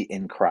to be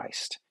in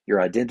Christ.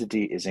 Your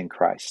identity is in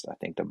Christ, I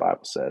think the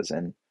Bible says.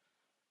 And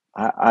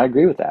I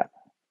agree with that.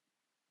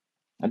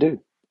 I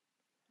do.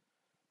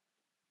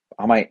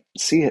 I might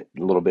see it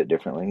a little bit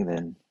differently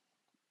than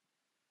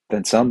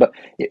some,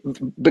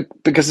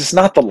 because it's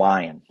not the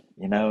lion.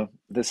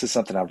 This is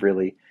something I've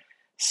really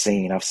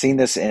seen. I've seen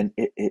this in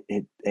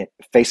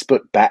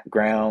Facebook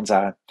backgrounds.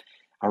 I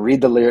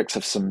read the lyrics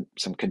of some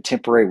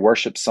contemporary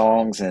worship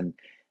songs, and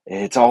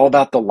it's all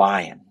about the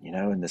lion,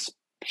 and this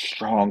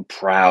strong,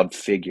 proud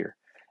figure.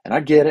 And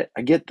I get it.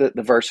 I get that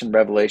the verse in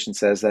Revelation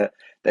says that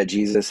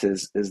Jesus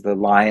is the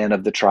lion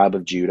of the tribe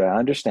of Judah. I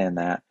understand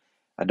that.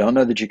 I don't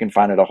know that you can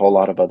find it a whole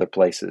lot of other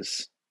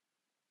places,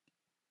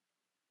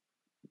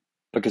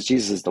 because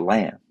Jesus is the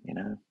lamb.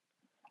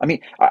 I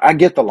mean, I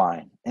get the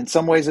line. In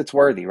some ways, it's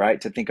worthy, right?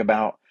 To think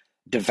about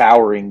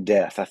devouring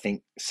death. I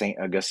think Saint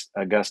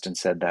Augustine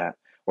said that,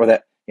 or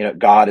that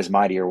God is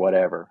mighty or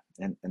whatever,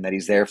 and that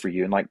He's there for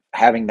you, and like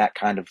having that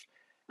kind of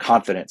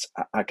confidence.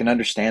 I can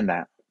understand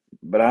that,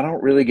 but I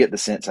don't really get the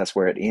sense that's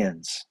where it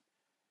ends.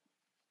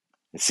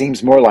 It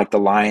seems more like the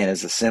lion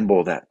is a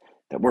symbol that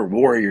we're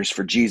warriors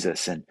for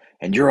Jesus, and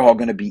you're all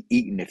going to be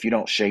eaten if you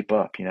don't shape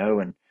up,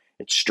 and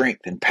it's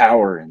strength and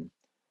power. And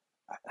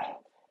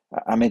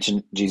I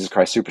mentioned Jesus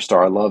Christ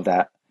Superstar. I love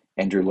that.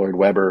 Andrew Lloyd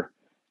Webber.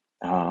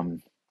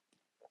 Um,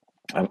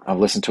 I've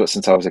listened to it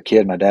since I was a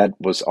kid. My dad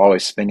was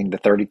always spinning the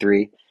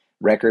 33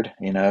 record,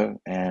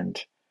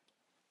 and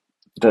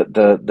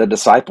the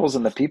disciples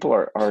and the people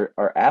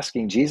are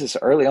asking Jesus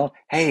early on,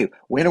 hey,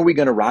 when are we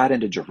going to ride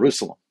into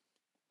Jerusalem?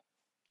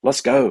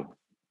 Let's go.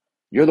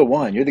 You're the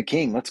one. You're the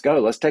king. Let's go.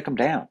 Let's take them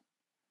down.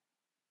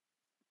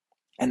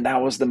 And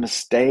that was the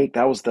mistake.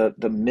 That was the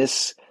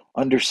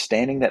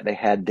misunderstanding that they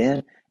had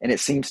then. And it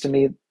seems to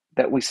me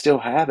that we still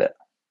have it.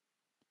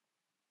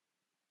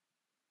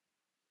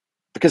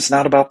 Because it's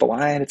not about the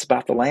lion, it's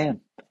about the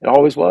lamb. It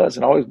always was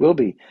and always will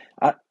be.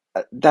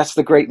 That's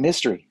the great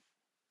mystery.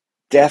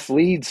 Death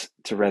leads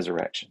to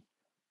resurrection.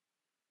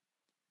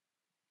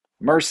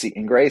 Mercy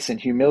and grace and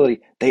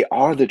humility, they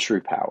are the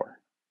true power.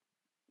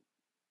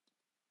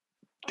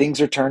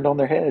 Things are turned on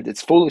their head.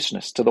 It's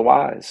foolishness to the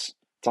wise.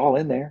 It's all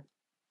in there.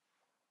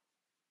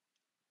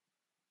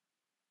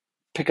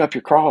 Pick up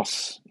your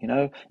cross,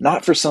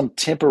 not for some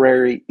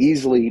temporary,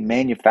 easily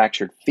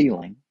manufactured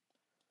feeling,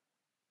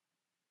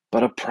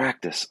 but a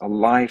practice, a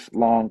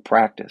lifelong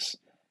practice.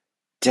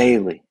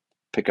 Daily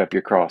pick up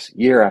your cross,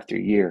 year after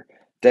year,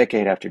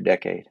 decade after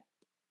decade.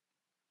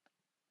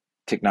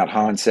 Thich Nhat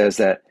Hanh says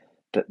that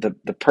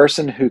the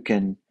person who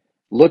can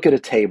look at a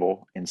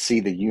table and see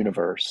the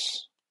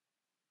universe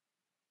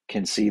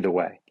can see the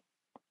way.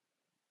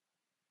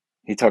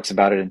 He talks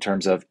about it in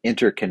terms of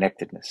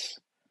interconnectedness,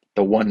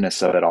 the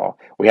oneness of it all.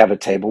 We have a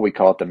table, we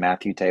call it the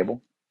Matthew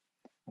table.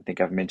 I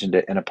think I've mentioned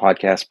it in a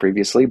podcast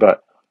previously,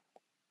 but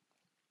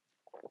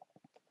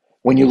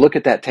when you look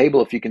at that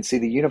table, if you can see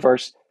the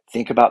universe,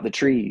 think about the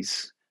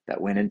trees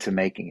that went into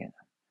making it.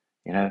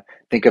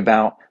 Think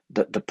about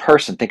the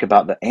person, think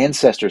about the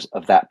ancestors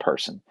of that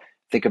person.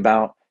 Think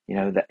about,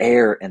 the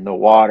air and the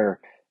water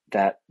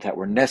that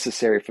were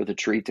necessary for the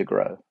tree to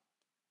grow.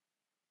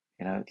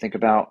 Think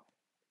about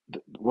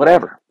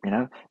whatever,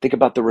 think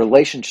about the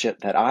relationship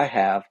that I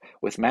have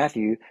with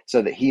Matthew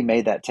so that he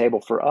made that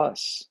table for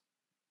us.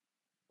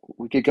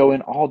 We could go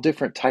in all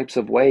different types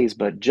of ways,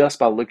 but just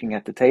by looking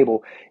at the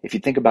table, if you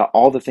think about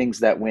all the things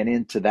that went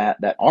into that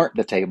aren't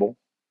the table,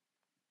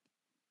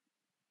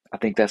 I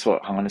think that's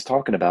what Han is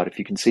talking about. If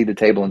you can see the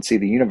table and see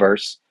the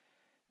universe,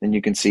 then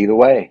you can see the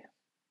way.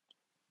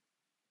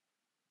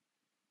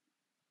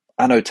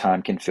 I know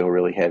time can feel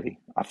really heavy.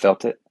 I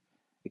felt it.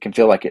 It can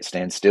feel like it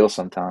stands still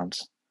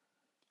sometimes,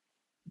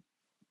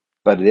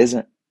 but it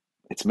isn't.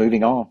 It's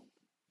moving on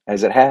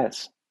as it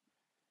has.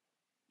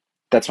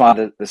 That's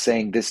why the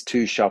saying, this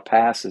too shall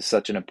pass, is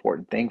such an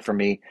important thing for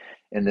me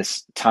in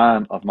this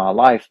time of my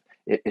life.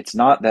 It's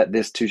not that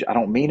this too, I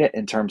don't mean it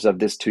in terms of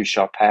this too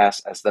shall pass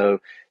as though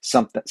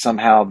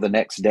somehow the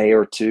next day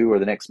or two or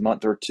the next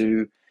month or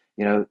two,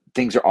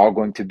 things are all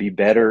going to be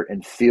better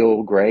and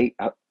feel great.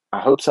 I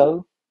hope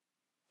so.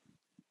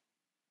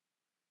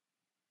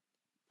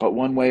 But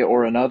one way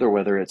or another,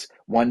 whether it's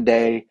one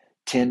day,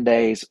 10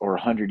 days, or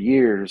 100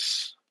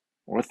 years,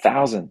 or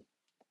 1,000,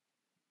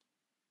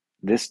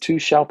 this too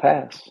shall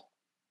pass.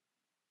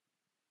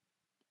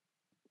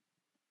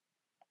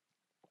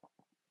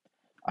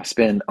 I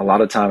spend a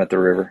lot of time at the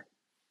river.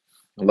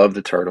 I love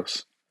the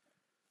turtles.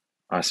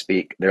 I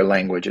speak their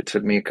language. It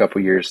took me a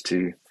couple years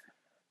to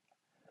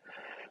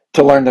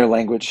learn their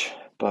language,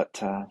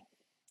 but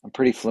I'm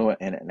pretty fluent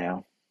in it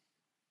now.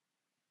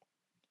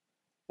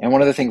 And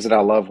one of the things that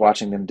I love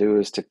watching them do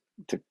is to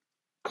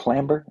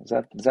clamber. Is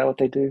that what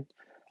they do?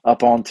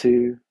 Up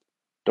onto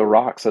the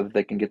rock so that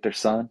they can get their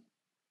sun.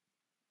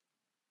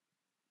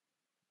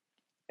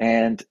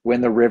 And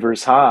when the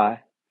river's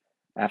high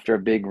after a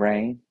big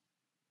rain,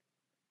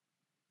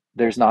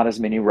 there's not as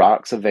many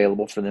rocks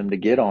available for them to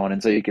get on.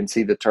 And so you can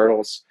see the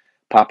turtles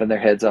popping their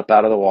heads up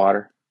out of the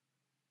water,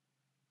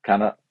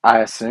 kind of, I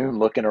assume,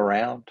 looking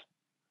around.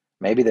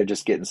 Maybe they're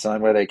just getting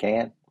sun where they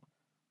can.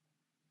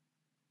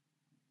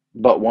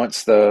 But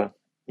once the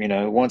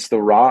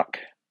rocks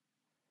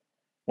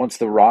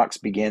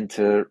begin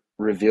to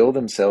reveal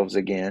themselves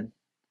again,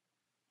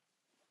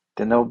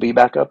 then they'll be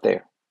back up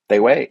there. They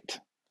wait.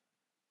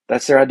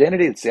 That's their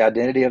identity. It's the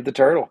identity of the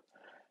turtle,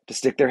 to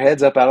stick their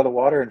heads up out of the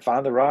water and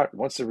find the rock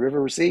once the river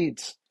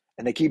recedes.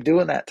 And they keep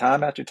doing that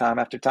time after time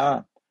after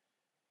time.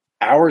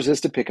 Ours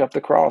is to pick up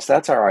the cross.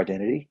 That's our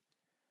identity.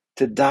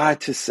 To die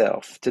to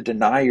self, to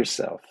deny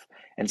yourself,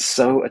 and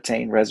so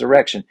attain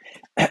resurrection.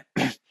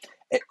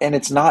 And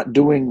it's not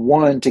doing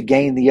one to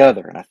gain the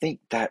other. And I think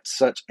that's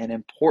such an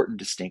important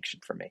distinction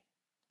for me.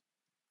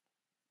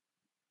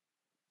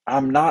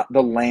 I'm not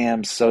the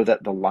lamb so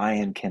that the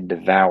lion can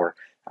devour.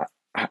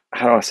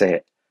 How do I say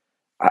it?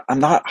 I'm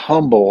not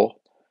humble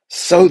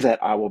so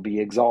that I will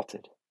be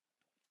exalted.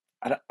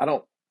 I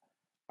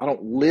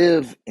don't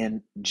live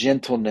in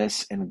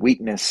gentleness and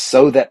weakness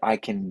so that I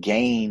can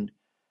gain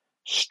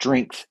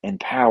strength and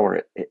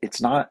power.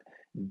 It's not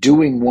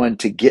doing one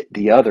to get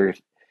the other.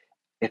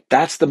 If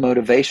that's the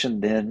motivation,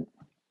 then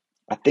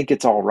I think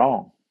it's all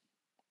wrong.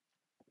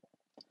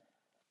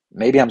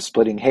 Maybe I'm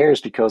splitting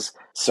hairs, because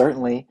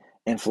certainly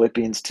in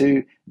Philippians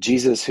 2,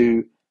 Jesus,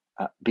 who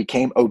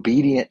became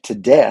obedient to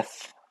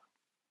death,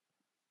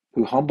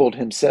 who humbled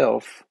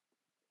himself,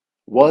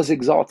 was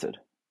exalted.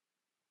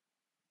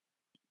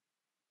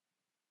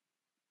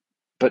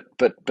 But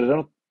I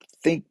don't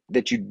think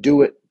that you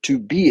do it to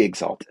be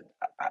exalted.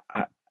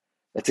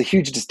 It's a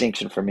huge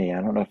distinction for me.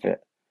 I don't know if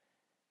it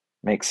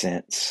makes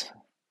sense.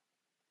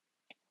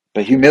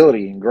 But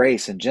humility and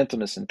grace and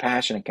gentleness and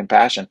passion and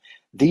compassion,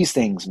 these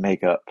things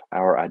make up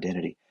our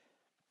identity.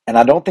 And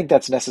I don't think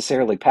that's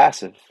necessarily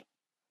passive.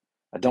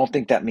 I don't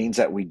think that means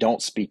that we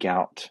don't speak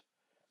out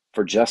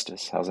for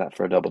justice. How's that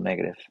for a double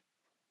negative?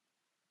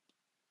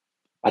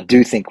 I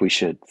do think we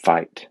should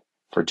fight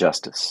for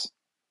justice.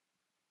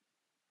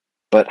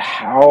 But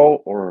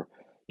how, or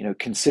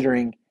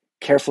considering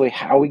carefully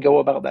how we go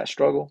about that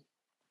struggle,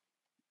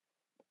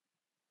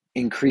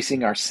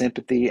 increasing our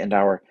sympathy and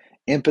our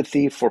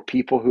empathy for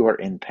people who are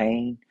in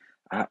pain.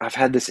 I've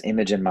had this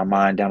image in my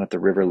mind down at the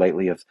river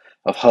lately of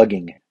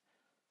hugging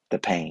the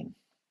pain,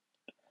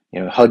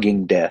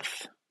 hugging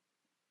death,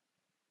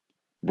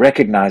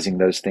 recognizing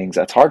those things.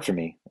 That's hard for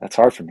me. That's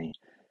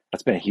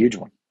been a huge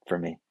one for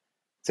me.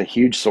 It's a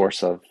huge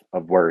source of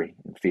worry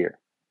and fear.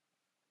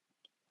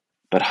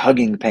 But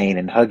hugging pain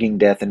and hugging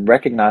death and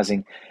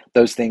recognizing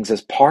those things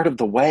as part of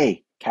the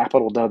way,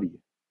 capital W,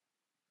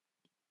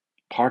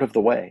 part of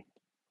the way.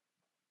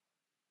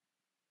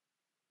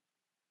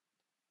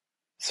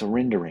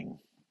 Surrendering,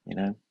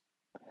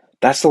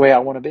 that's the way I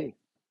want to be.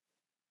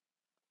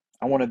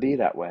 I want to be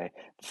that way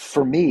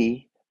for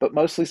me, but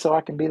mostly so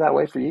I can be that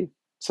way for you,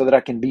 so that I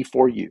can be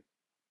for you.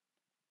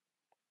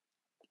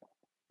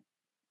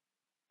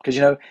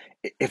 Because,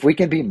 if we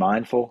can be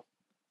mindful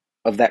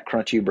of that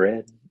crunchy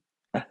bread,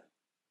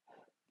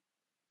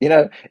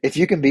 if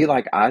you can be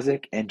like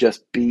Isaac and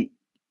just be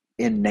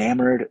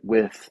enamored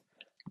with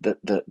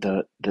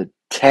the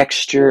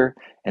texture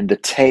and the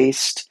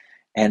taste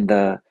and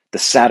the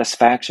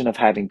satisfaction of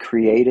having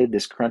created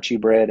this crunchy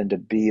bread, and to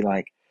be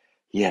like,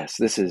 yes,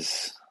 this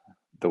is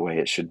the way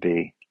it should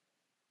be.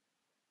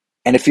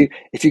 And if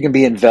you can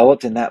be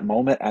enveloped in that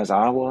moment as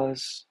I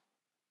was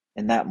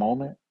in that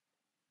moment,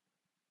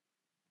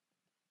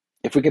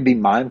 if we can be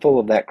mindful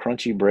of that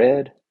crunchy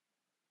bread,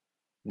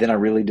 then I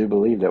really do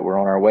believe that we're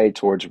on our way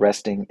towards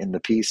resting in the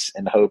peace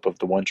and hope of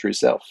the one true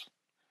self,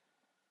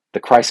 the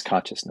Christ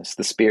consciousness,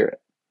 the Spirit,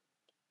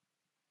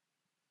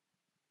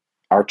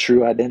 our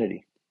true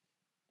identity.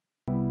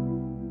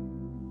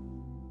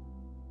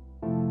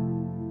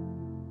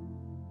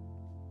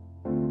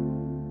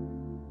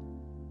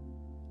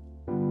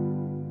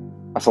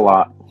 That's a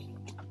lot.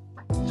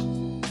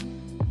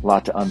 A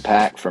lot to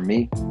unpack for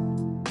me.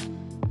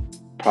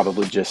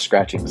 Probably just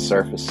scratching the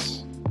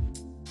surface.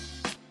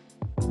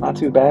 Not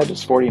too bad,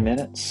 just 40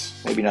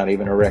 minutes, maybe not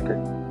even a record.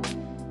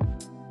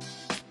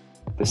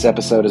 This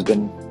episode has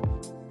been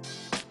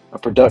A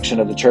production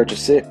of the Church of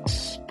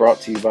Six, brought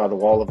to you by the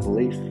Wall of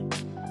Belief,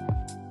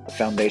 the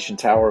Foundation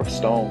Tower of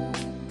Stone,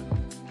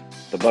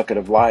 the Bucket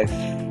of Life,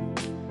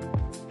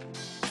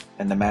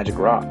 and the Magic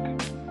Rock.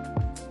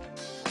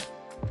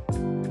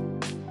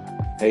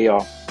 Hey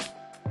y'all,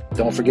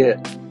 don't forget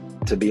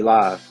to be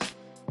live.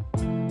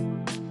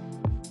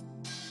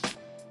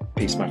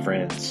 Peace, my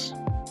friends.